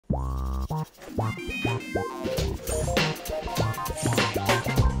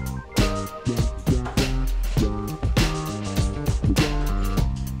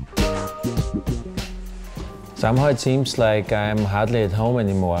Somehow it seems like I'm hardly at home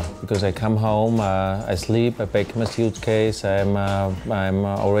anymore, because I come home, I sleep, I pack my suitcase, I'm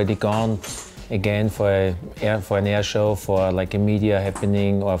already gone again for an air show, for like a media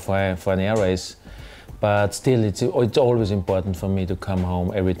happening, or for an air race. But still, it's always important for me to come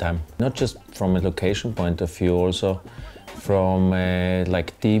home every time. Not just from a location point of view, also from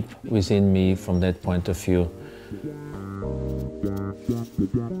like deep within me, from that point of view.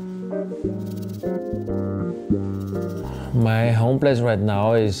 My home place right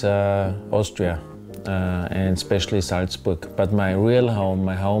now is Austria, and especially Salzburg. But my real home,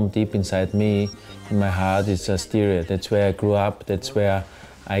 my home deep inside me, in my heart, is Styria. That's where I grew up, that's where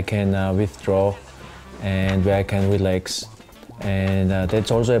I can withdraw and where I can relax. And that's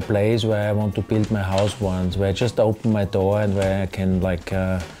also a place where I want to build my house once, where I just open my door and where I can like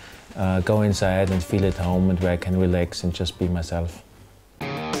go inside and feel at home, and where I can relax and just be myself.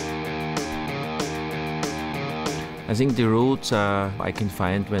 I think the roots I can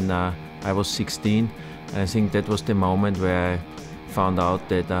find when I was 16. I think that was the moment where I found out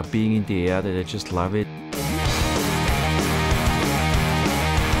that being in the air, that I just love it.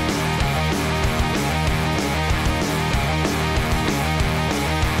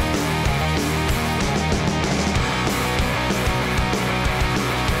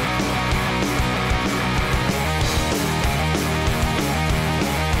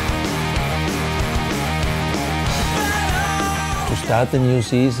 To start the new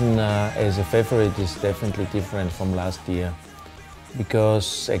season as a favorite is definitely different from last year,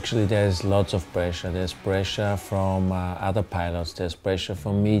 because actually there's lots of pressure. There's pressure from other pilots, there's pressure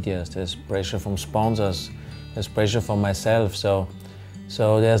from media, there's pressure from sponsors, there's pressure from myself. So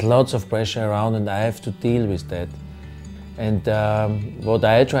there's lots of pressure around, and I have to deal with that. And what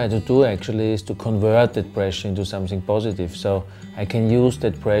I try to do actually is to convert that pressure into something positive, so I can use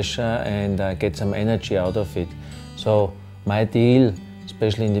that pressure and get some energy out of it. So my deal,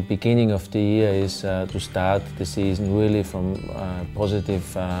 especially in the beginning of the year, is to start the season really from a positive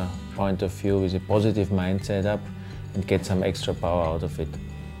point of view, with a positive mindset up, and get some extra power out of it.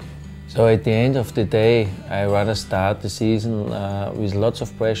 So at the end of the day, I rather start the season with lots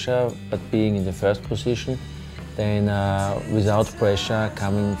of pressure, but being in the first position, than without pressure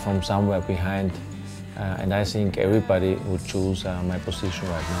coming from somewhere behind. And I think everybody would choose my position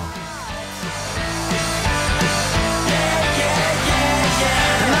right now.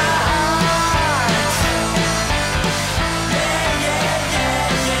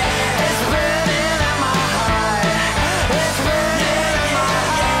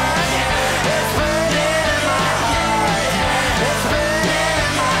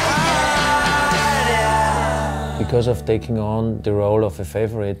 Because of taking on the role of a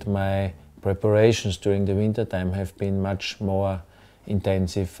favorite, my preparations during the winter time have been much more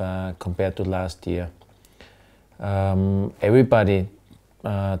intensive compared to last year. Everybody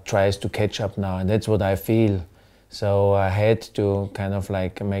tries to catch up now, and that's what I feel. So I had to kind of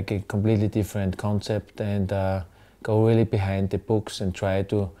like make a completely different concept and go really behind the books and try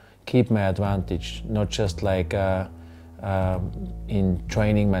to keep my advantage, not just like in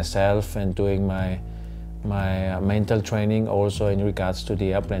training myself and doing my mental training, also in regards to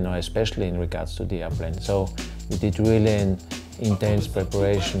the airplane, or especially in regards to the airplane. So we did really an intense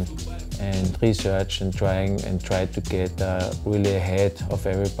preparation and research, and tried to get really ahead of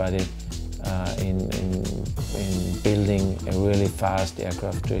everybody in building a really fast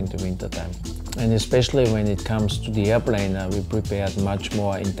aircraft during the winter time. And especially when it comes to the airplane, we prepared much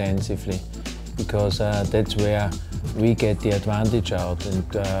more intensively, because that's where we get the advantage out, and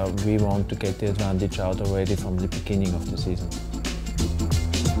we want to get the advantage out already from the beginning of the season.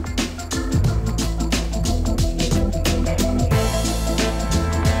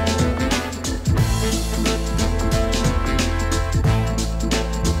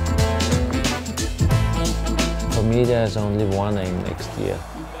 For me, there's only one aim next year.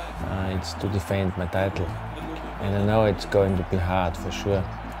 It's to defend my title. And I know it's going to be hard for sure,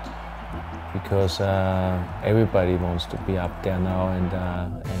 because everybody wants to be up there now, and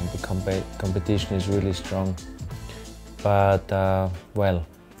the competition is really strong. But well,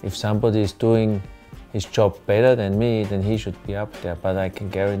 if somebody is doing his job better than me, then he should be up there. But I can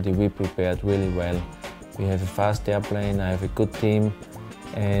guarantee we prepared really well. We have a fast airplane, I have a good team,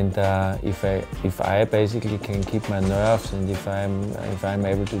 and if I basically can keep my nerves, and if I'm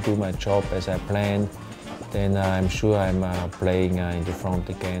able to do my job as I planned, then I'm sure I'm playing in the front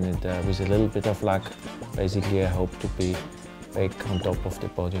again, and with a little bit of luck, basically I hope to be back on top of the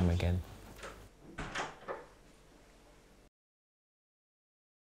podium again.